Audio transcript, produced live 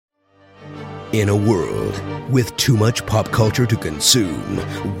In a world with too much pop culture to consume,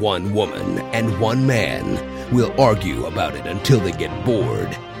 one woman and one man will argue about it until they get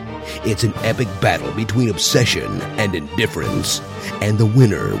bored. It's an epic battle between obsession and indifference, and the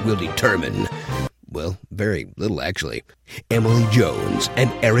winner will determine, well, very little actually. Emily Jones and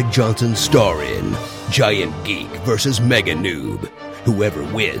Eric Johnson star in Giant Geek vs. Mega Noob. Whoever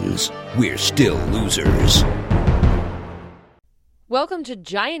wins, we're still losers. Welcome to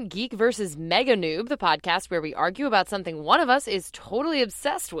Giant Geek vs. Mega Noob, the podcast where we argue about something one of us is totally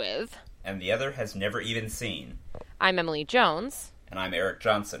obsessed with. And the other has never even seen. I'm Emily Jones. And I'm Eric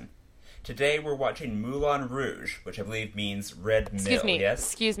Johnson. Today we're watching Moulin Rouge, which I believe means red mill, yes?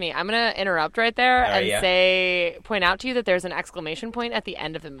 Excuse me. I'm going to interrupt right there point out to you that there's an exclamation point at the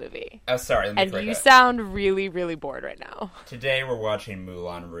end of the movie. Oh, sorry. Let me and correct you that. sound really, really bored right now. Today we're watching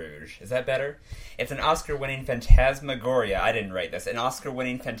Moulin Rouge. Is that better? It's an Oscar-winning phantasmagoria. I didn't write this. An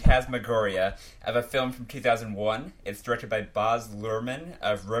Oscar-winning phantasmagoria of a film from 2001. It's directed by Baz Luhrmann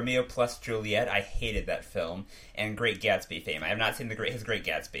of Romeo plus Juliet. I hated that film. And Great Gatsby fame. I have not seen his Great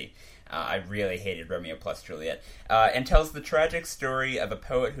Gatsby. I really hated Romeo plus Juliet. And tells the tragic story of a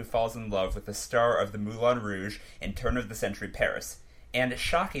poet who falls in love with the star of the Moulin Rouge in turn-of-the-century Paris. And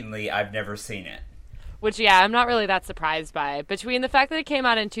shockingly, I've never seen it. Which, yeah, I'm not really that surprised by. Between the fact that it came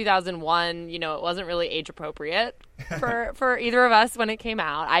out in 2001, it wasn't really age-appropriate for either of us when it came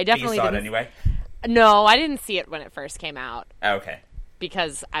out. I definitely didn't. You saw didn't. it anyway? No, I didn't see it when it first came out. Oh, okay.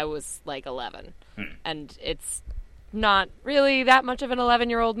 Because I was, 11. And it's not really that much of an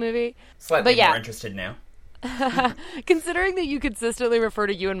 11-year-old movie. Slightly more interested now. Considering that you consistently refer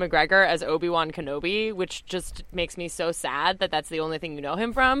to Ewan McGregor as Obi-Wan Kenobi, which just makes me so sad that that's the only thing you know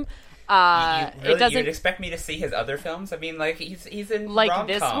him from. You'd expect me to see his other films? I mean, he's in rom-coms.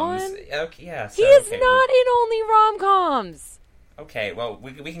 This one? Okay, yeah. He is not in only rom-coms. Okay, well,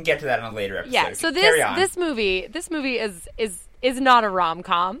 we can get to that in a later episode. Yeah, so this movie is not a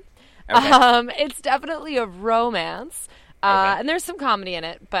rom-com. Okay. It's definitely a romance. And there's some comedy in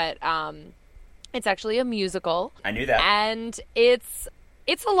it, but it's actually a musical. I knew that. And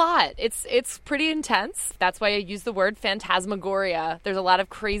it's a lot. It's pretty intense. That's why I use the word phantasmagoria. There's a lot of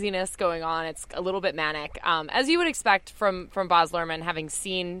craziness going on. It's a little bit manic, as you would expect from Baz Luhrmann, having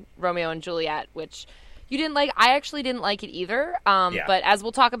seen Romeo and Juliet, which you didn't like. I actually didn't like it either. But as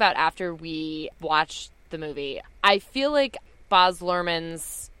we'll talk about after we watch the movie, I feel like Baz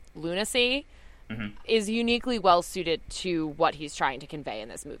Luhrmann's lunacy is uniquely well suited to what he's trying to convey in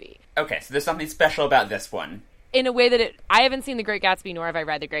this movie. Okay, so there's something special about this one. In a way that I haven't seen The Great Gatsby, nor have I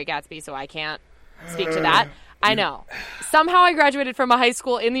read The Great Gatsby, so I can't speak to that. I know. Somehow I graduated from a high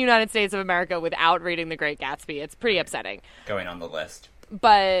school in the United States of America without reading The Great Gatsby. It's pretty upsetting. Going on the list.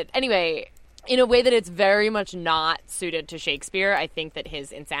 But anyway, in a way that it's very much not suited to Shakespeare, I think that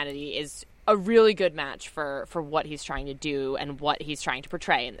his insanity is a really good match for what he's trying to do and what he's trying to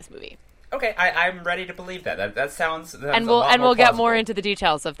portray in this movie. Okay, I'm ready to believe that. That sounds and we'll get more into the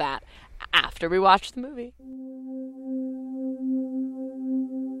details of that after we watch the movie.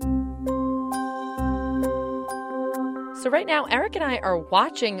 So right now, Eric and I are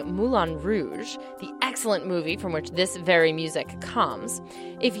watching Moulin Rouge, the excellent movie from which this very music comes.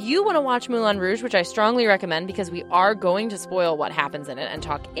 If you want to watch Moulin Rouge, which I strongly recommend because we are going to spoil what happens in it and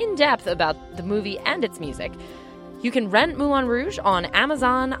talk in depth about the movie and its music, you can rent Moulin Rouge on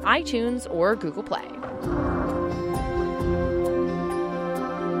Amazon, iTunes, or Google Play.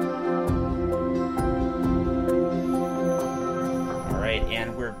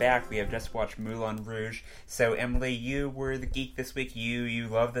 And we're back. We have just watched Moulin Rouge. So, Emily, you were the geek this week. You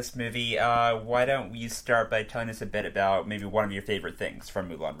love this movie. Why don't you start by telling us a bit about maybe one of your favorite things from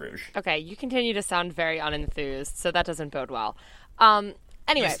Moulin Rouge? Okay, you continue to sound very unenthused, so that doesn't bode well.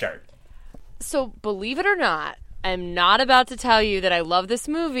 Anyway. You start. So, believe it or not, I'm not about to tell you that I love this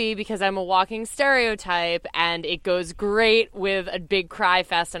movie because I'm a walking stereotype and it goes great with a big cry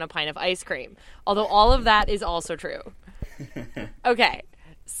fest and a pint of ice cream. Although all of that is also true. Okay,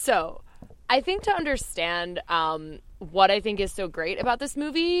 so I think to understand what I think is so great about this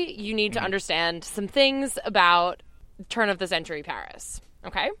movie, you need to understand some things about turn-of-the-century Paris,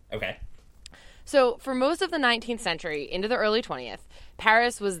 okay? Okay. So for most of the 19th century into the early 20th,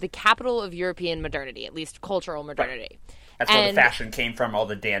 Paris was the capital of European modernity, at least cultural modernity. Right. That's where the fashion came from, all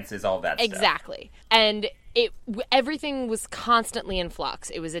the dances, all that stuff. Exactly. And everything was constantly in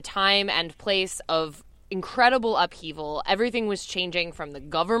flux. It was a time and place of incredible upheaval. Everything was changing, from the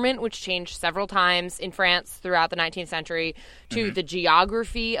government, which changed several times in France throughout the 19th century, to the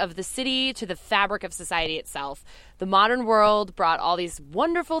geography of the city, to the fabric of society itself. The modern world brought all these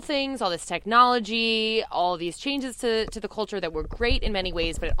wonderful things, all this technology, all these changes to the culture that were great in many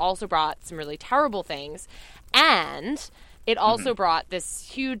ways, but it also brought some really terrible things. And it also brought this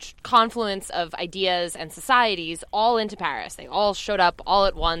huge confluence of ideas and societies all into Paris. They all showed up all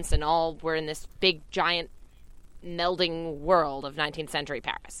at once and all were in this big, giant, melding world of 19th century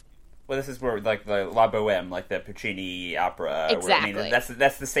Paris. Well, this is where, like, the La Boheme, like the Puccini opera. Exactly. Where, I mean,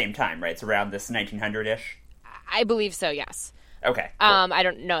 that's the same time, right? It's around this 1900-ish? I believe so, yes. Okay. Cool. I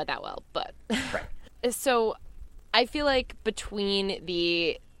don't know it that well, but... Right. So I feel like between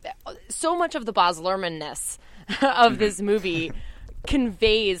so much of the Baz Luhrmann-ness of this movie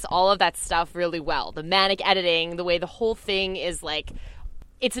conveys all of that stuff really well. The manic editing, the way the whole thing is like,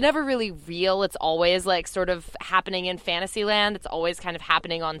 it's never really real. It's always like sort of happening in Fantasyland. It's always kind of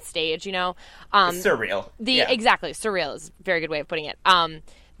happening on stage, you know? It's surreal. Exactly. Surreal is a very good way of putting it.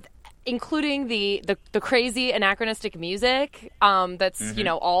 Including the crazy anachronistic music that's, you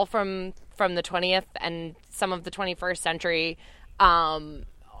know, all from the 20th and some of the 21st century,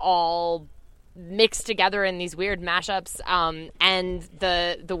 all mixed together in these weird mashups, and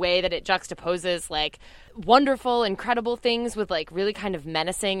the way that it juxtaposes like wonderful, incredible things with like really kind of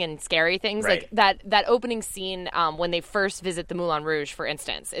menacing and scary things. Right. Like that opening scene when they first visit the Moulin Rouge, for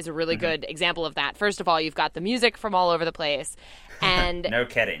instance, is a really good example of that. First of all, you've got the music from all over the place, and no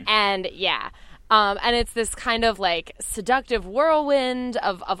kidding, and and it's this kind of like seductive whirlwind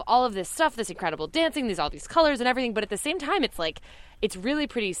of all of this stuff, this incredible dancing, all these colors and everything. But at the same time, it's like, it's really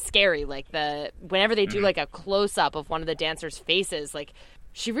pretty scary. Like whenever they do like a close up of one of the dancers' faces, like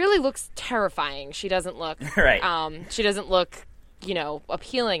she really looks terrifying. She doesn't look right. She doesn't look, you know,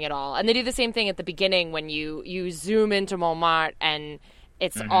 appealing at all. And they do the same thing at the beginning when you zoom into Montmartre and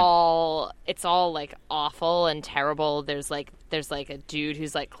it's all like awful and terrible. There's like a dude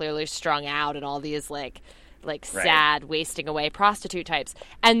who's like clearly strung out and all these like sad, wasting away prostitute types.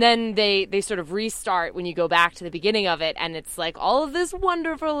 And then they sort of restart when you go back to the beginning of it, and it's like all of this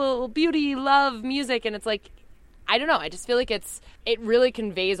wonderful beauty, love, music, and it's like, I don't know, I just feel like it really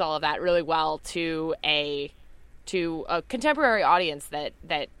conveys all of that really well to a contemporary audience that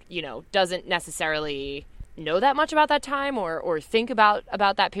you know doesn't necessarily know that much about that time or think about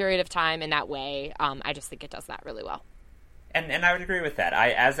that period of time in that way. I just think it does that really well. And I would agree with that.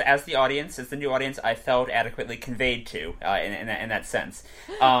 As the audience, as the new audience, I felt adequately conveyed to in that sense.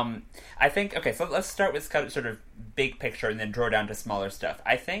 I think, okay, so let's start with kind of sort of big picture and then draw down to smaller stuff.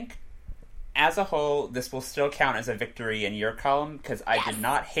 I think, as a whole, this will still count as a victory in your column, because I did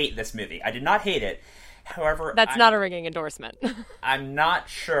not hate this movie. I did not hate it. However, that's not a ringing endorsement. I'm not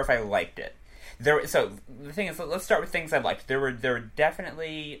sure if I liked it. So the thing is, let's start with things I liked. There were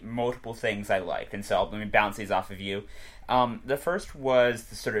definitely multiple things I liked, and so let me bounce these off of you. The first was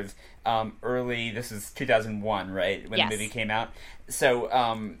the sort of early, this is 2001, right, when the movie came out.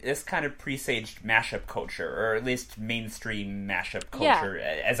 So this kind of presaged mashup culture, or at least mainstream mashup culture,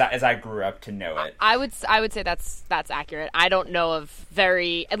 as I grew up to know it. I would say that's accurate. I don't know of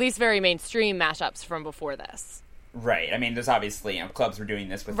very mainstream mashups from before this. Right. I mean, there's obviously, you know, clubs were doing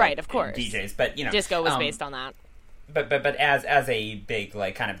this with of course, DJs, but you know, disco was based on that. But as a big,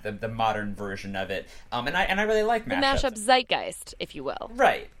 like, kind of the modern version of it, and I really like mashups. The mashup zeitgeist, if you will.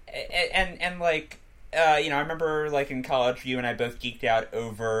 Right. And like, you know, I remember, like, in college, you and I both geeked out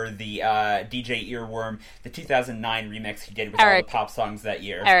over the DJ Earworm, the 2009 remix he did with all the pop songs that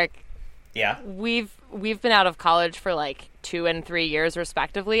year. Eric. Yeah? We've been out of college for, like, 2 and 3 years,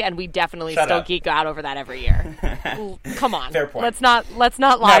 respectively, and we definitely geek out over that every year. Come on. Fair point. Let's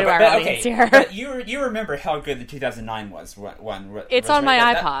not lie to our audience here. But you remember how good the 2009 was? It's on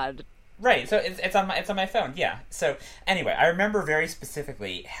my iPod. Right, so it's on my phone, yeah. So anyway, I remember very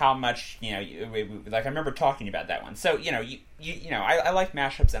specifically how much, you know, like I remember talking about that one. So you know, you know, I like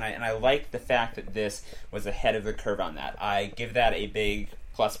mashups, and I like the fact that this was ahead of the curve on that. I give that a big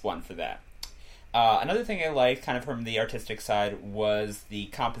 +1 for that. Another thing I liked, kind of from the artistic side, was the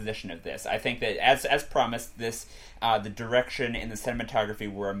composition of this. I think that, as promised, this the direction and the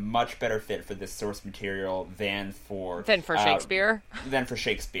cinematography were a much better fit for this source material than for Shakespeare.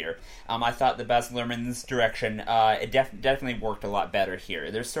 I thought the Baz Luhrmann's direction it definitely worked a lot better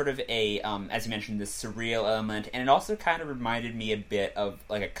here. There's sort of a, as you mentioned, this surreal element, and it also kind of reminded me a bit of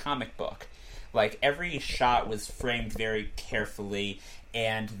like a comic book. Like, every shot was framed very carefully,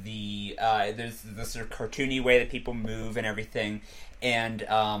 and there's the sort of cartoony way that people move and everything. And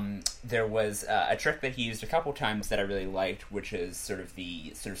there was a trick that he used a couple times that I really liked, which is sort of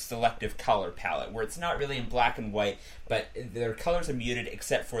the selective color palette, where it's not really in black and white, but their colors are muted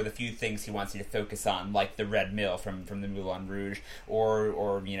except for the few things he wants you to focus on, like the red mill from the Moulin Rouge,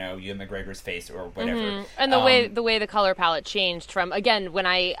 or Ewan McGregor's face, or whatever. Mm-hmm. And the way the color palette changed from, again, when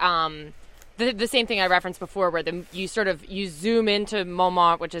I the same thing I referenced before, where you zoom into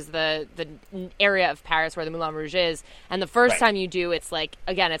Montmartre, which is the area of Paris where the Moulin Rouge is, and the first time you do, it's like,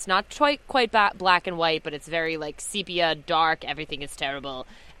 again, it's not quite black and white, but it's very like sepia, dark, everything is terrible,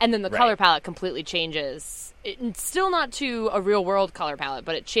 and then the color palette completely changes. It's still not to a real world color palette,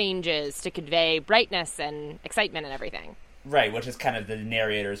 but it changes to convey brightness and excitement and everything. Right, which is kind of the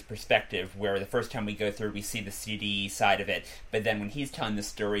narrator's perspective, where the first time we go through, we see the CD side of it, but then when he's telling the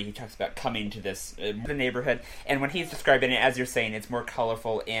story, he talks about coming to this the neighborhood, and when he's describing it, as you're saying, it's more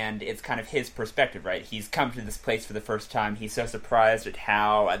colorful, and it's kind of his perspective, right? He's come to this place for the first time, he's so surprised at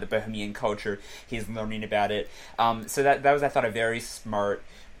how the Bohemian culture, he's learning about it. So that was, I thought, a very smart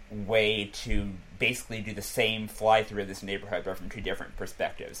way to basically do the same fly through of this neighborhood, but from two different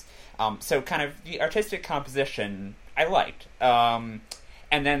perspectives. So kind of the artistic composition I liked. And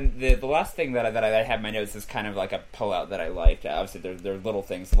then the last thing that I have in my notes is kind of like a pullout that I liked. Obviously, there are little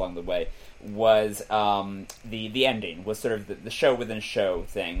things along the way. Was the ending, was sort of the show within a show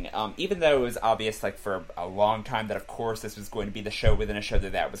thing. Even though it was obvious, like, for a long time that, of course, this was going to be the show within a show,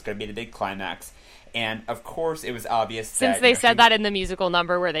 that was going to be the big climax. And, of course, it was obvious Since they said that in the musical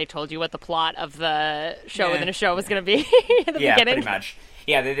number where they told you what the plot of the show within a show was going to be at the beginning. Yeah, pretty much.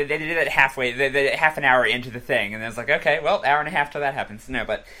 Yeah, they did it halfway, half an hour into the thing, and then it's like, okay, well, hour and a half till that happens. No,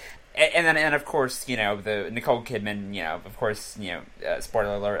 but, and of course, the Nicole Kidman, of course,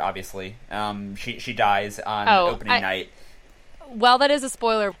 spoiler alert, obviously, she dies on opening night. Well, that is a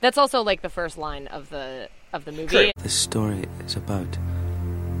spoiler. That's also, like, the first line of the movie. True. This story is about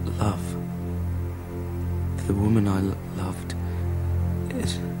love. The woman I loved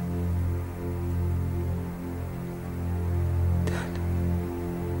is dead.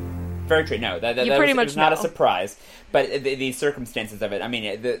 Very true. No, that was not a surprise, but the circumstances of it. I mean,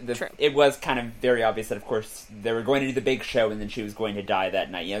 it was kind of very obvious that, of course, they were going to do the big show, and then she was going to die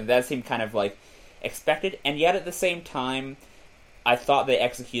that night. That seemed kind of like expected, and yet at the same time, I thought they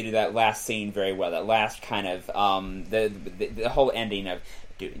executed that last scene very well. That last kind of the whole ending of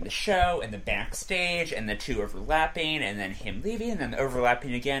doing the show and the backstage and the two overlapping and then him leaving and then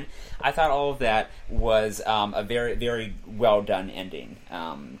overlapping again. I thought all of that was a very, very well done ending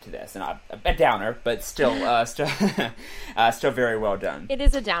to this, and a downer, but still very well done. It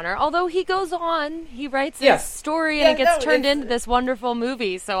is a downer, although he goes on, he writes his story, and it gets turned into this wonderful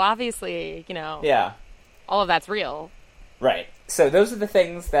movie. So obviously, all of that's real. Right. So those are the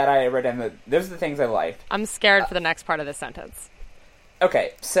things that I read, and those are the things I liked. I'm scared for the next part of this sentence.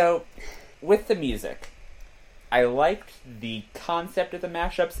 Okay, so with the music, I liked the concept of the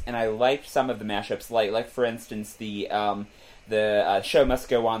mashups, and I liked some of the mashups, like for instance the Show Must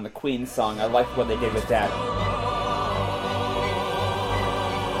Go On, the Queen song. I liked what they did with that.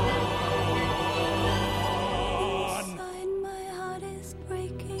 My heart is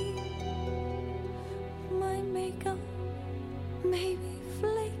breaking. My makeup may be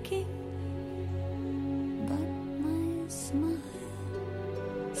flaking, but my smile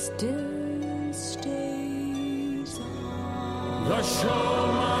still stays on. The show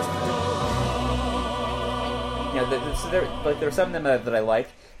must go on. So there were some of them that I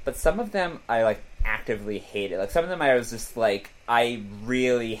liked, but some of them I actively hated. Like some of them I was just like, I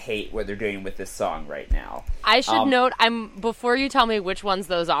really hate what they're doing with this song right now. I should note, before you tell me which ones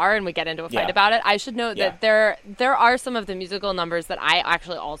those are and we get into a fight about it, I should note that there are some of the musical numbers that I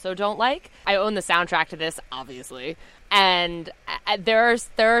actually also don't like. I own the soundtrack to this, obviously. And there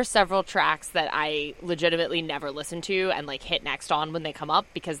are several tracks that I legitimately never listen to and hit next on when they come up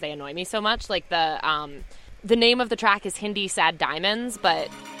because they annoy me so much. Like the name of the track is Hindi Sad Diamonds, but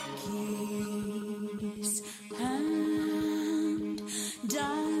Kiss and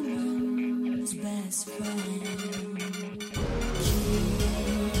diamonds best friend.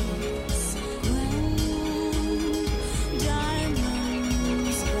 Kiss and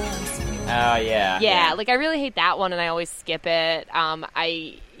diamonds best friend. Oh yeah. Yeah, I really hate that one, and I always skip it.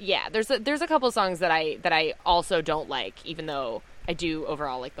 There's a couple songs that I also don't like, even though I do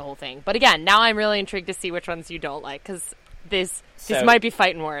overall like the whole thing. But again, now I'm really intrigued to see which ones you don't like, because this might be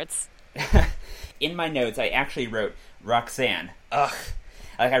fighting words. In my notes, I actually wrote Roxanne. Ugh.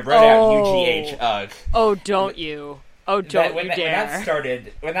 I wrote out UGH. Ugh. Oh, don't you? Oh, don't when you dare.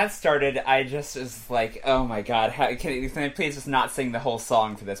 when that started, I just was like, oh my god, can they please just not sing the whole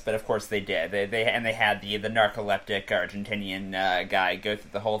song for this? But of course they did. They had the narcoleptic Argentinian guy go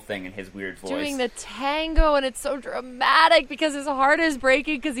through the whole thing in his weird voice. Doing the tango, and it's so dramatic because his heart is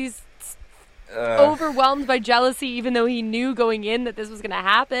breaking because he's overwhelmed by jealousy, even though he knew going in that this was going to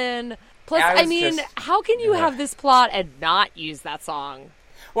happen. Plus, I mean, how can you have this plot and not use that song?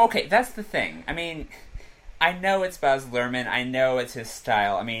 Well, okay, that's the thing. I mean, I know it's Baz Luhrmann. I know it's his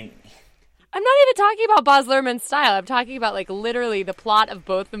style. I mean, I'm not even talking about Baz Luhrmann's style. I'm talking about, like, literally the plot of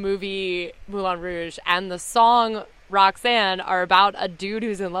both the movie Moulin Rouge and the song Roxanne are about a dude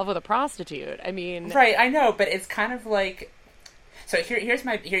who's in love with a prostitute. I mean... Right, I know, but it's kind of like... So here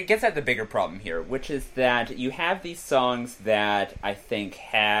it gets at the bigger problem here, which is that you have these songs that I think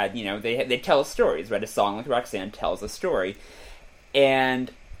had, you know, they tell stories, right? A song like Roxanne tells a story. And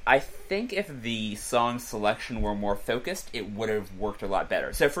I think if the song selection were more focused, it would have worked a lot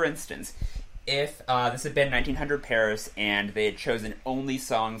better. So, for instance, if this had been 1900 Paris and they had chosen only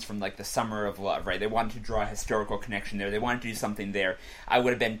songs from, like, the Summer of Love, right? They wanted to draw a historical connection there. They wanted to do something there. I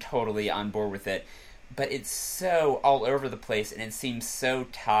would have been totally on board with it. But it's so all over the place, and it seems so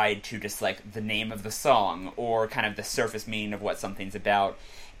tied to just, like, the name of the song or kind of the surface meaning of what something's about.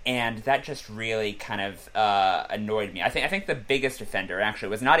 And that just really kind of annoyed me. I think the biggest offender, actually,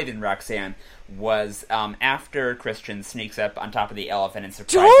 was not even Roxanne, was after Christian sneaks up on top of the elephant and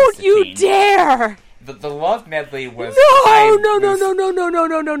surprises Don't Satine. you dare! The love medley was... No.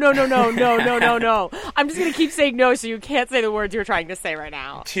 I'm just going to keep saying no so you can't say the words you're trying to say right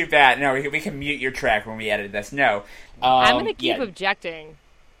now. Too bad. No, we can mute your track when we edit this. No. I'm going to keep objecting.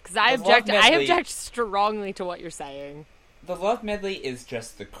 Because I medley- object strongly to what you're saying. The love medley is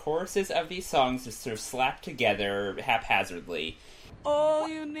just the choruses of these songs just sort of slapped together haphazardly. All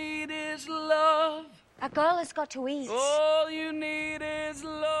you need is love. A girl has got to eat. All you need is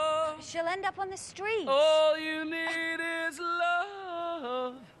love. She'll end up on the street. All you need is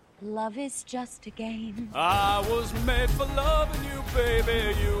love. Love is just a game. I was made for loving you,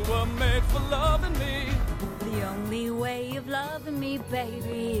 baby. You were made for loving me. The only way of loving me,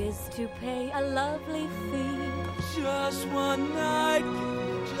 baby, is to pay a lovely fee. Just one night,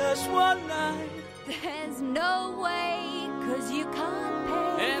 just one night. There's no way, 'cause you can't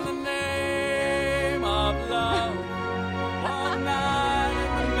pay. In the name of love. One night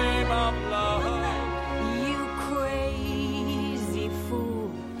in the name of love. You crazy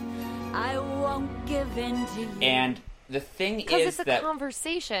fool. I won't give in to you. And the thing is that... Because it's a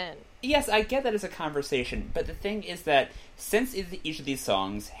conversation. Yes, I get that as a conversation, but the thing is that since each of these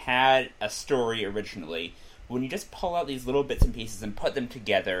songs had a story originally, when you just pull out these little bits and pieces and put them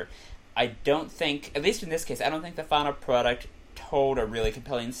together, I don't think, at least in this case, I don't think the final product told a really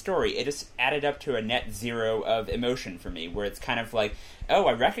compelling story. It just added up to a net zero of emotion for me, where it's kind of like, oh,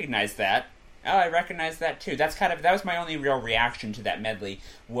 I recognize that. Oh, I recognize that too. That was my only real reaction to that medley,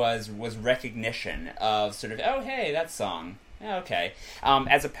 was recognition of sort of, oh, hey, that song. Okay.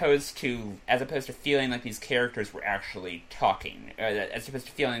 As opposed to feeling like these characters were actually talking, as opposed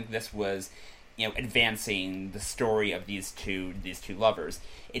to feeling like this was, you know, advancing the story of these two lovers.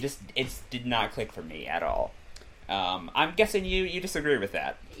 It did not click for me at all. I'm guessing you disagree with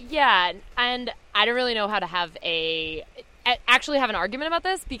that. Yeah, and I don't really know how to actually have an argument about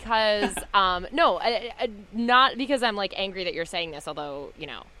this because not because I'm like angry that you're saying this, although, you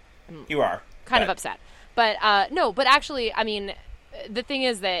know, you are kind of upset. But no, but actually, I mean, the thing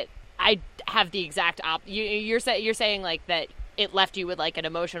is that I have the exact you're saying like that it left you with like an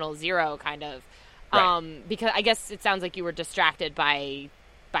emotional zero kind of, right. Because I guess it sounds like you were distracted by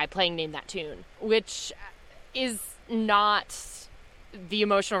playing Name That Tune, which is not the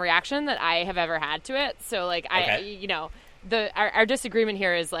emotional reaction that I have ever had to it. So like our disagreement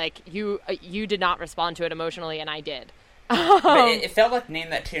here is like you did not respond to it emotionally and I did. But it felt like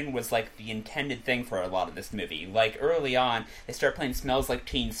Name That Tune was like the intended thing for a lot of this movie. Like early on, they start playing Smells Like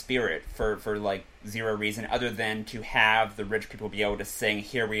Teen Spirit for like zero reason other than to have the rich people be able to sing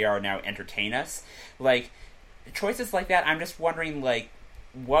Here We Are Now, Entertain Us. Like choices like that, I'm just wondering like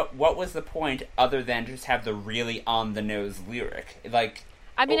what was the point other than just have the really on the nose lyric? Like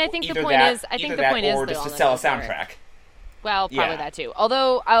I mean, I think the point is or just to sell a soundtrack. Lyric. Well, probably that too.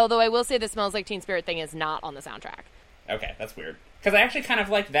 Although I will say the Smells Like Teen Spirit thing is not on the soundtrack. Okay, that's weird. Because I actually kind of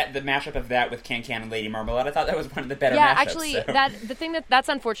liked the mashup of that with Can Can and Lady Marmalade. I thought that was one of the better mashups. Yeah, actually, so. that's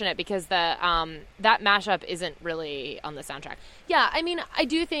unfortunate because that mashup isn't really on the soundtrack. Yeah, I mean, I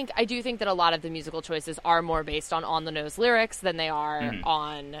do think that a lot of the musical choices are more based on the nose lyrics than they are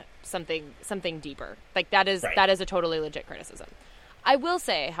on something deeper. Like that is a totally legit criticism. I will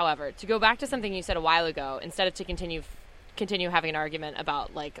say, however, to go back to something you said a while ago, instead of to continue having an argument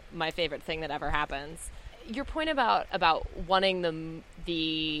about like my favorite thing that ever happens, your point about wanting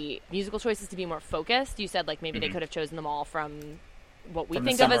the musical choices to be more focused. You said like maybe they could have chosen them all from what we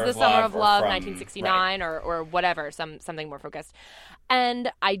think of as the Summer of Love, 1969, or whatever, something more focused.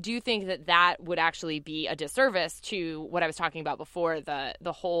 And I do think that would actually be a disservice to what I was talking about before, the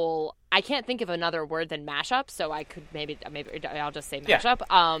whole, I can't think of another word than mashup, so I could maybe I'll just say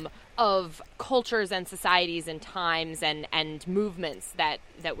mashup, of cultures and societies and times and movements that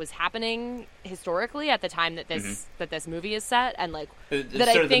was happening historically at the time that this movie is set, and like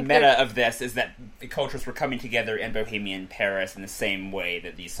the meta of this is that the cultures were coming together in Bohemian Paris in the same way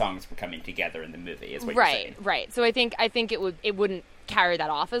that these songs were coming together in the movie. Is what you're saying. Right. So I think it wouldn't carry that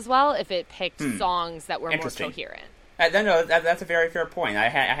off as well if it picked songs that were more coherent. No, that's a very fair point. I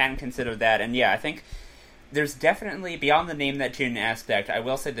hadn't considered that, and yeah, I think there's definitely, beyond the name that tune aspect, I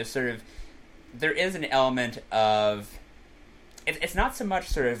will say there is an element of, it's not so much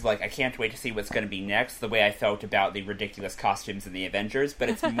sort of like I can't wait to see what's going to be next, the way I felt about the ridiculous costumes in the Avengers, but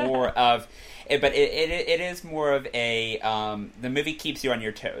it's more of, it is more of a, the movie keeps you on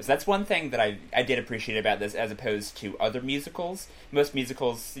your toes. That's one thing that I did appreciate about this as opposed to other musicals. Most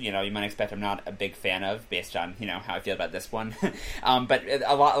musicals, you might expect I'm not a big fan of based on, how I feel about this one. But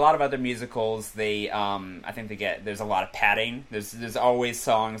a lot of other musicals, I think there's a lot of padding. There's always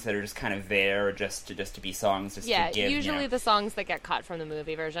songs that are just kind of there just to be songs, just to give, usually the songs that get cut from the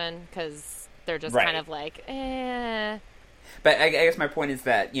movie version, because they're just kind of like, eh. But I guess my point is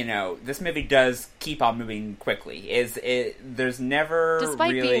that, this movie does keep on moving quickly. There's never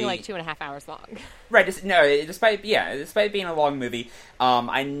despite really... being like 2.5 hours long. Right, despite being a long movie,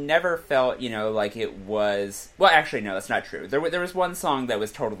 I never felt, like it was... Well, actually, no, that's not true. There was one song that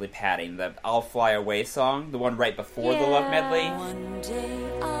was totally padding, the I'll Fly Away song, the one right before the Love Medley. One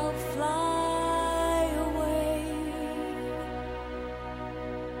day I'll fly away,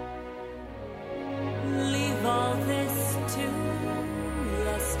 leave all this to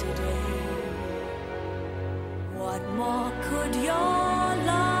yesterday. What more could your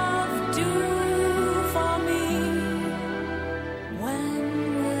love do for me?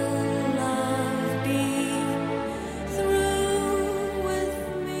 When will love be through with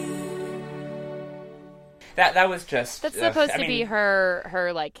me? That was just... That's supposed to be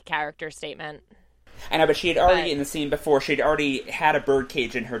her like character statement. I know, but she had already, in the scene before, she'd already had a bird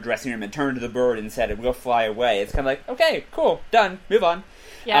cage in her dressing room and turned to the bird and said, "We'll fly away." It's kind of like, okay, cool, done, move on.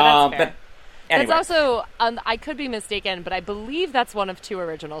 Yeah, that's fair. But anyway. That's also, I could be mistaken, but I believe that's one of 2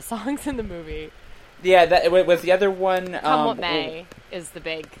 original songs in the movie. Yeah, that was the other one. Come What May is the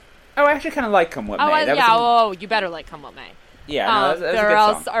big... Oh, I actually kind of like Come What May. You better like Come What May. Yeah, no, that was a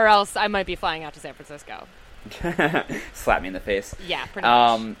good song. Or else I might be flying out to San Francisco. Slap me in the face. Yeah, pretty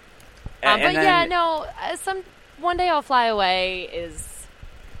much. One Day I'll Fly Away is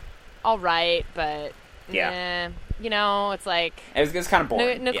all right, but it's like it was kind of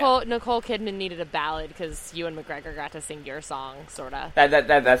boring. Nicole Kidman needed a ballad because Ewan McGregor got to sing your song, sorta.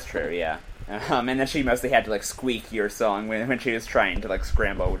 That's true, yeah. And then she mostly had to like squeak your song when she was trying to like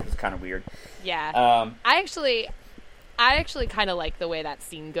scramble, which was kind of weird. Yeah. I actually kind of like the way that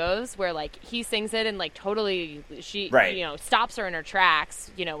scene goes, where like he sings it and like totally stops her in her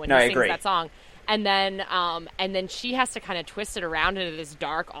tracks, when he sings that song, and then she has to kind of twist it around into this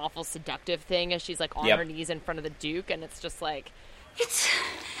dark, awful, seductive thing as she's like on her knees in front of the Duke, and it's just like it's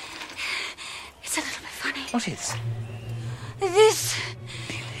a little bit funny. What is? This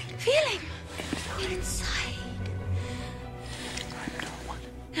feeling inside.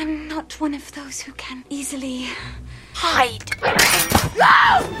 I'm not one of those who can easily hide.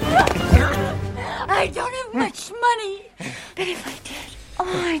 I don't have much money, but if I did,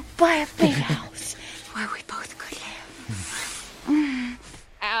 I'd buy a big house where we both could live.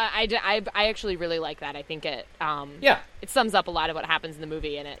 I actually really like that. I think it sums up a lot of what happens in the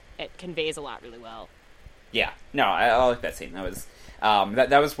movie, and it conveys a lot really well. Yeah, no, I like that scene. That was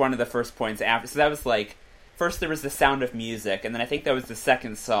that was one of the first points after. So that was like, first there was the sound of music, and then I think that was the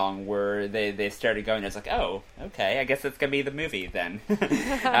second song where they started going. It's like, oh, okay, I guess that's gonna be the movie then.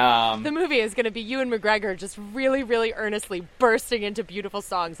 The movie is gonna be Ewan McGregor just really, really earnestly bursting into beautiful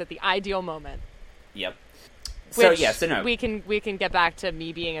songs at the ideal moment. Yep. No. We can get back to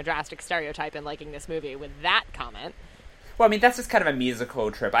me being a drastic stereotype and liking this movie with that comment. Well, I mean, that's just kind of a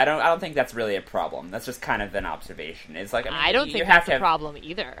musical trip. I don't think that's really a problem. That's just kind of an observation. It's like, I don't think that's a problem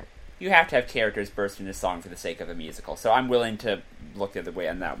either. you have to have characters burst into song for the sake of a musical. So I'm willing to look the other way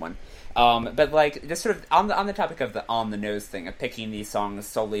on that one. But like just sort of on the topic of the on the nose thing of picking these songs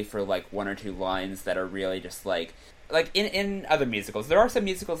solely for like one or two lines that are really just like in other musicals, there are some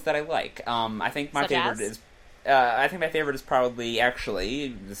musicals that I like. I think my favorite is. I think my favorite is probably, actually,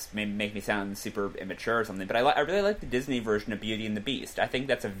 this may make me sound super immature or something, but I really like the Disney version of Beauty and the Beast. I think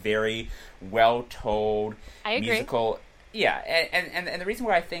that's a very well-told musical. Yeah, and the reason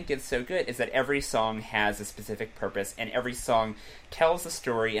why I think it's so good is that every song has a specific purpose, and every song tells the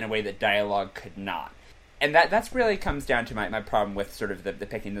story in a way that dialogue could not. And that's really comes down to my problem with sort of the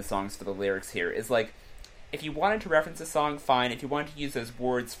picking the songs for the lyrics here, is like, if you wanted to reference a song, fine. If you wanted to use those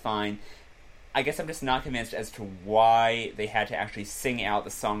words, fine. I guess I'm just not convinced as to why they had to actually sing out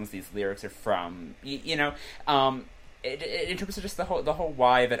the songs these lyrics are from. In terms of just the whole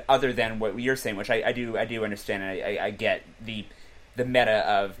why of it, other than what you're saying, which I do understand. I get the meta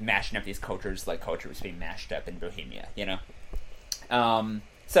of mashing up these cultures like culture was being mashed up in Bohemia.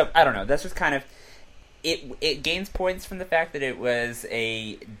 So I don't know. That's just kind of it gains points from the fact that it was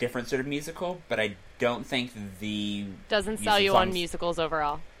a different sort of musical, but I don't think the doesn't sell you on musicals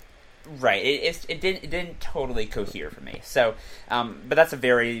overall. Right, it didn't totally cohere for me. So, but that's a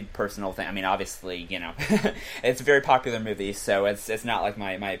very personal thing. I mean, obviously, it's a very popular movie, so it's not like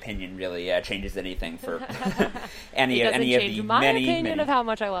my opinion really changes anything for any of the my many opinion of how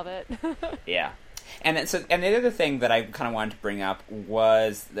much I love it. Yeah, and the other thing that I kind of wanted to bring up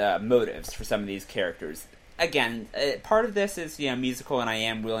was the motives for some of these characters. Again, part of this is musical, and I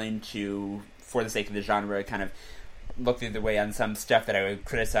am willing to, for the sake of the genre, kind of look the other way on some stuff that I would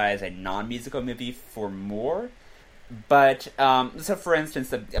criticize a non-musical movie for more. But, so for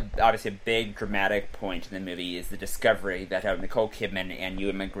instance, obviously a big dramatic point in the movie is the discovery that Nicole Kidman and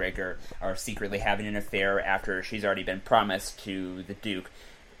Ewan McGregor are secretly having an affair after she's already been promised to the Duke,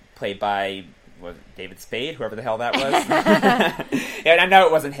 played by David Spade, whoever the hell that was. Yeah, I know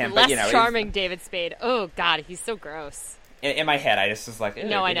it wasn't him, but Less charming David Spade. Oh, God, he's so gross. In my head, I just was like,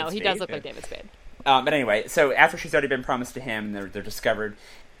 no, I know. Spade? He does look like David Spade. But anyway, so after she's already been promised to him, they're discovered,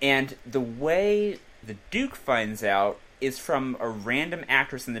 and the way the Duke finds out is from a random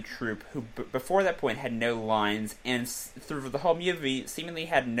actress in the troupe who, before that point, had no lines, and through the whole movie, seemingly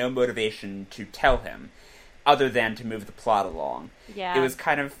had no motivation to tell him, other than to move the plot along. Yeah. It was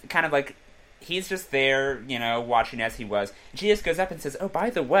kind of like, he's just there, watching as he was, and she just goes up and says, oh, by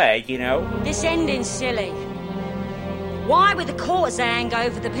the way, This ending's silly. Why would the courtesan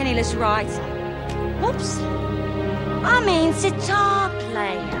go for the penniless writer? Whoops. I mean, sitar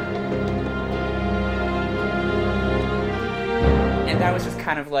player. And that was just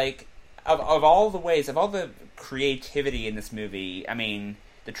kind of like, of all the ways, of all the creativity in this movie, I mean,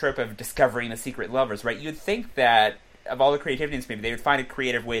 the trope of discovering the secret lovers, right? You'd think that, of all the creativity in this movie, they would find a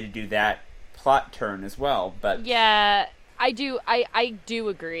creative way to do that plot turn as well, but... Yeah, I do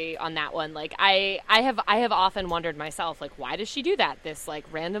agree on that one. Like, I have often wondered myself, like, why does she do that? This, like,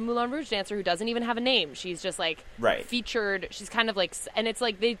 random Moulin Rouge dancer who doesn't even have a name. She's just, like, featured. She's kind of, like, and it's,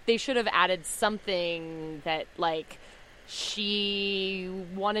 like, they should have added something that, like, she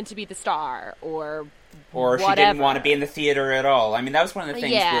wanted to be the star, or whatever. She didn't want to be in the theater at all. I mean, that was one of the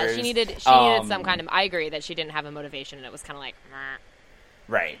things where... she needed some kind of... I agree that she didn't have a motivation, and it was kind of like... Meh.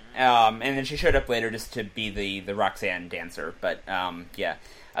 Right. And then she showed up later just to be the Roxanne dancer. But, yeah.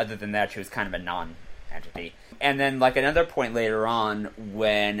 Other than that, she was kind of a non-entity. And then, like, another point later on,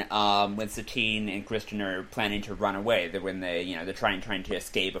 when Satine and Kristen are planning to run away, when they're trying to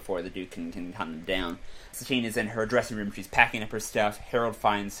escape before the Duke can hunt them down. Satine is in her dressing room. She's packing up her stuff. Harold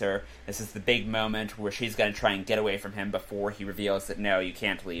finds her. This is the big moment where she's going to try and get away from him before he reveals that, no, you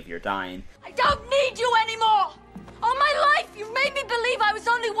can't leave. You're dying. I don't need you anymore! All my life, you've made me believe I was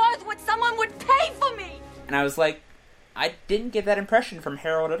only worth what someone would pay for me! And I was like, I didn't get that impression from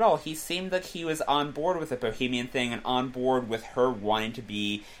Harold at all. He seemed like he was on board with the Bohemian thing and on board with her wanting to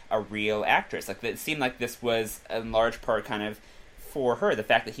be a real actress. Like, it seemed like this was, in large part, kind of for her. The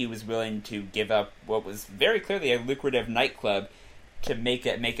fact that he was willing to give up what was very clearly a lucrative nightclub to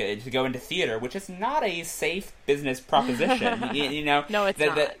to go into theater, which is not a safe business proposition. No, it's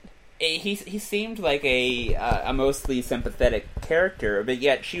not. He seemed like a mostly sympathetic character, but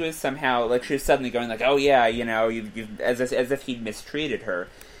yet she was somehow like she was suddenly going like, oh yeah, you've as if he'd mistreated her,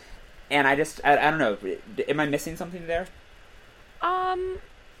 and I don't know. Am I missing something there?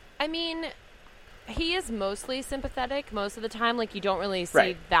 I mean, he is mostly sympathetic most of the time. Like, you don't really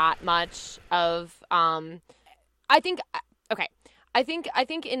see that much of. I think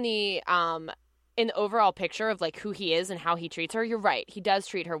in the overall picture of, like, who he is and how he treats her, you're right. He does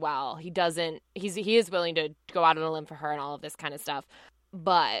treat her well. He is willing to go out on a limb for her and all of this kind of stuff.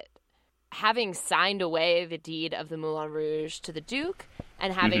 But having signed away the deed of the Moulin Rouge to the Duke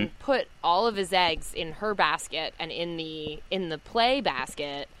and having put all of his eggs in her basket and in the play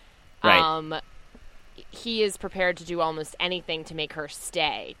basket, Right. he is prepared to do almost anything to make her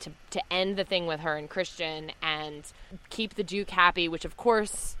stay, to end the thing with her and Christian and keep the Duke happy, which of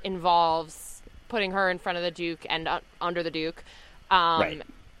course involves putting her in front of the Duke and under the Duke. Right.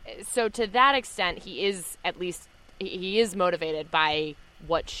 So to that extent, he is motivated by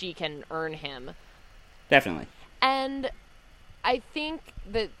what she can earn him. Definitely. And I think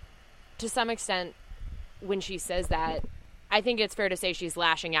that to some extent, when she says that, I think it's fair to say she's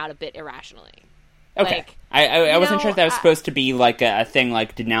lashing out a bit irrationally. Okay. Like, I wasn't know, sure if that was supposed to be like a thing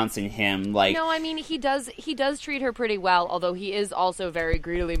like denouncing him. Like, no, I mean he does treat her pretty well, although he is also very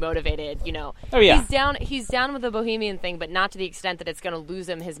greedily motivated. You know, Oh, yeah. he's down with the bohemian thing, but not to the extent that it's going to lose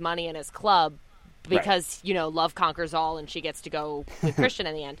him his money and his club, because you know love conquers all, and she gets to go with Christian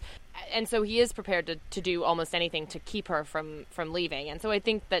in the end. And so he is prepared to do almost anything to keep her from leaving. And so I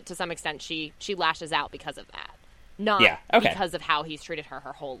think that to some extent she lashes out because of that. Not because of how he's treated her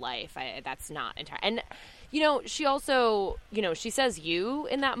whole life. That's not entirely. And, you know, she also, you know, she says you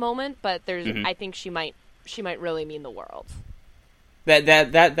in that moment, but there's, I think she might really mean the world.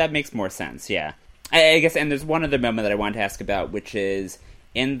 That makes more sense, yeah. I guess, and there's one other moment that I wanted to ask about, which is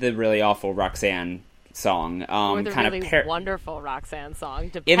in the really awful Roxanne song. Or the kind really of wonderful Roxanne song.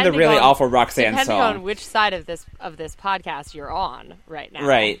 In the really awful Roxanne depending song. on which side of this podcast you're on right now.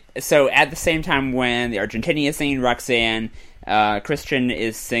 Right. So at the same time when the Argentinian is singing Roxanne, Christian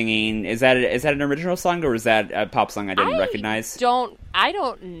is singing. Is that an original song, or is that a pop song I didn't recognize? I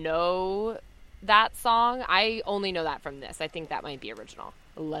don't know that song. I only know that from this. I think that might be original.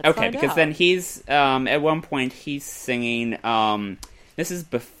 Let's find because out. then he's at one point he's singing. This is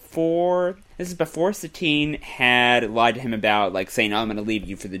before Satine had lied to him about, like, saying, "Oh, I'm going to leave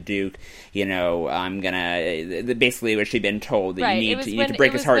you for the Duke." You know, I'm gonna basically what she'd been told that you need to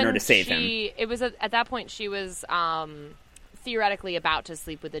break his heart in order to save him. It was at that point she was theoretically about to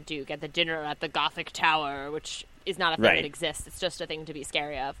sleep with the Duke at the dinner at the Gothic Tower, which is not a thing that exists. It's just a thing to be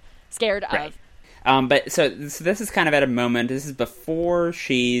scared of. But so this is kind of at a moment. This is before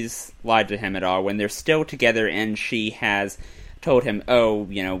she's lied to him at all, when they're still together, and she has told him, "Oh,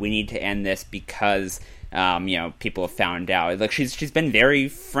 you know, we need to end this because, you know, people have found out." Like she's been very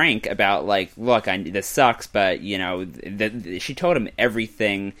frank about, like, look, this sucks, but you know, she told him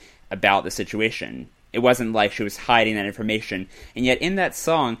everything about the situation. It wasn't like she was hiding that information, and yet in that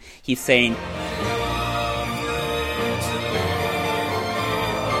song, he's saying.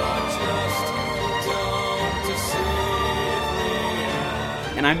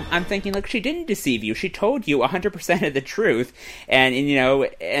 And I'm thinking, look, she didn't deceive you. She told you 100% of the truth, and you know,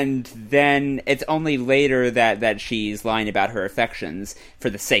 and then it's only later that she's lying about her affections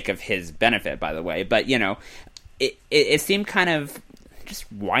for the sake of his benefit, by the way. But you know, it seemed kind of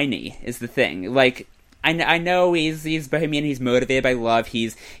just whiny is the thing. Like, I know he's bohemian, he's motivated by love,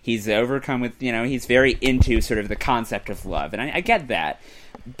 he's overcome with, you know, he's very into sort of the concept of love, and I get that,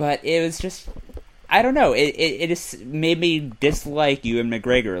 but it was just. I don't know. It just made me dislike Ewan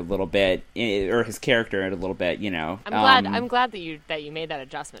McGregor a little bit, or his character a little bit. You know. I'm glad that you made that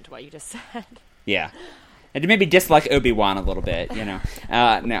adjustment to what you just said. Yeah, and to maybe dislike Obi-Wan a little bit. You know.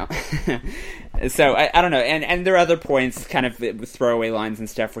 No. So I don't know. And there are other points, kind of with throwaway lines and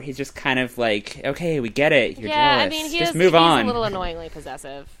stuff, where he's just kind of like, okay, we get it. You're jealous. I mean, just move on. He's a little annoyingly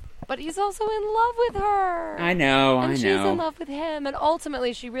possessive. But he's also in love with her. I know. And she's in love with him, and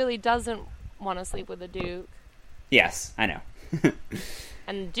ultimately, she really doesn't want to sleep with the Duke. Yes, I know.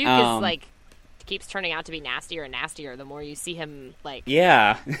 And Duke is like keeps turning out to be nastier and nastier the more you see him. Like,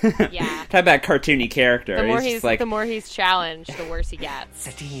 yeah. Talk about cartoony character. The more he's challenged, the worse he gets.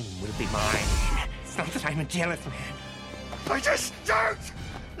 Satine will be mine. It's not that I'm a jealous man. I just don't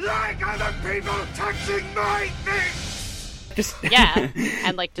like other people touching my things.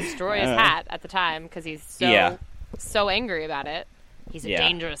 And like destroy his hat at the time because he's so angry about it. He's a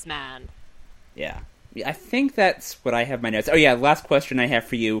dangerous man. Yeah. I think that's what I have in my notes. Oh, yeah, last question I have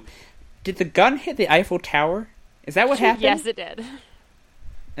for you. Did the gun hit the Eiffel Tower? Is that what happened? Yes, it did.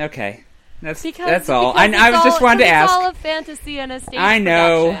 Okay. That's Because all. I was just wanted to ask. It's all a fantasy and a stage I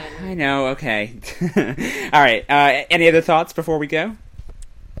know. production. I know. Okay. All right. Any other thoughts before we go?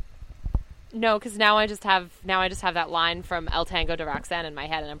 No, because now I just have that line from El Tango de Roxanne in my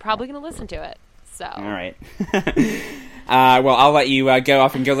head, and I'm probably going to listen to it. So. All right. Well, I'll let you go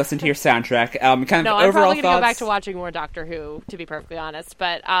off and go listen to your soundtrack. I'm overall probably going to thoughts. go back to watching more Doctor Who, to be perfectly honest.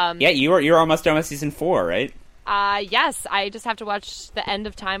 But yeah, you're almost done with season 4, right? Yes, I just have to watch The End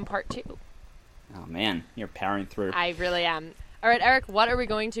of Time Part 2. Oh man, you're powering through. I really am. All right, Eric, what are we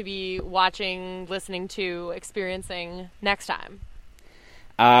going to be watching, listening to, experiencing next time?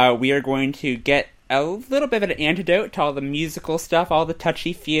 We are going to get a little bit of an antidote to all the musical stuff, all the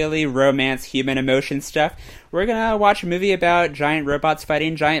touchy-feely, romance, human emotion stuff. We're going to watch a movie about giant robots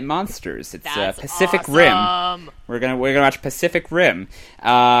fighting giant monsters. It's Pacific Rim. We're gonna watch Pacific Rim. So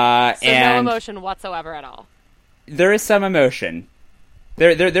no emotion whatsoever at all. There is some emotion.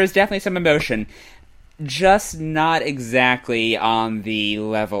 There's definitely some emotion. Just not exactly on the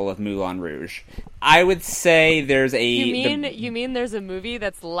level of Moulin Rouge. I would say there's a... You mean there's a movie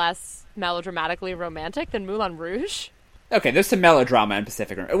that's less melodramatically romantic than Moulin Rouge? Okay, there's some melodrama in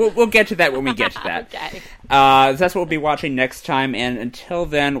Pacific Rim. We'll get to that when we get to that. Okay. That's what we'll be watching next time, and until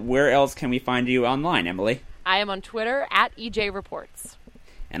then, where else can we find you online, Emily? I am on Twitter at EJ Reports.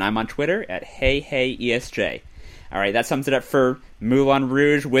 And I'm on Twitter at HeyHeyESJ. All right, that sums it up for Moulin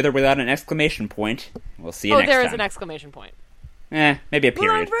Rouge, with or without an exclamation point. We'll see you next time. Oh, there is an exclamation point. Maybe a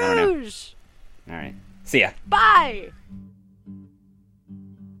period. Moulin I don't know. Rouge! All right. See ya. Bye!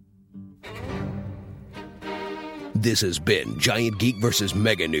 This has been Giant Geek vs.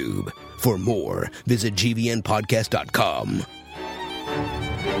 Mega Noob. For more, visit gvnpodcast.com.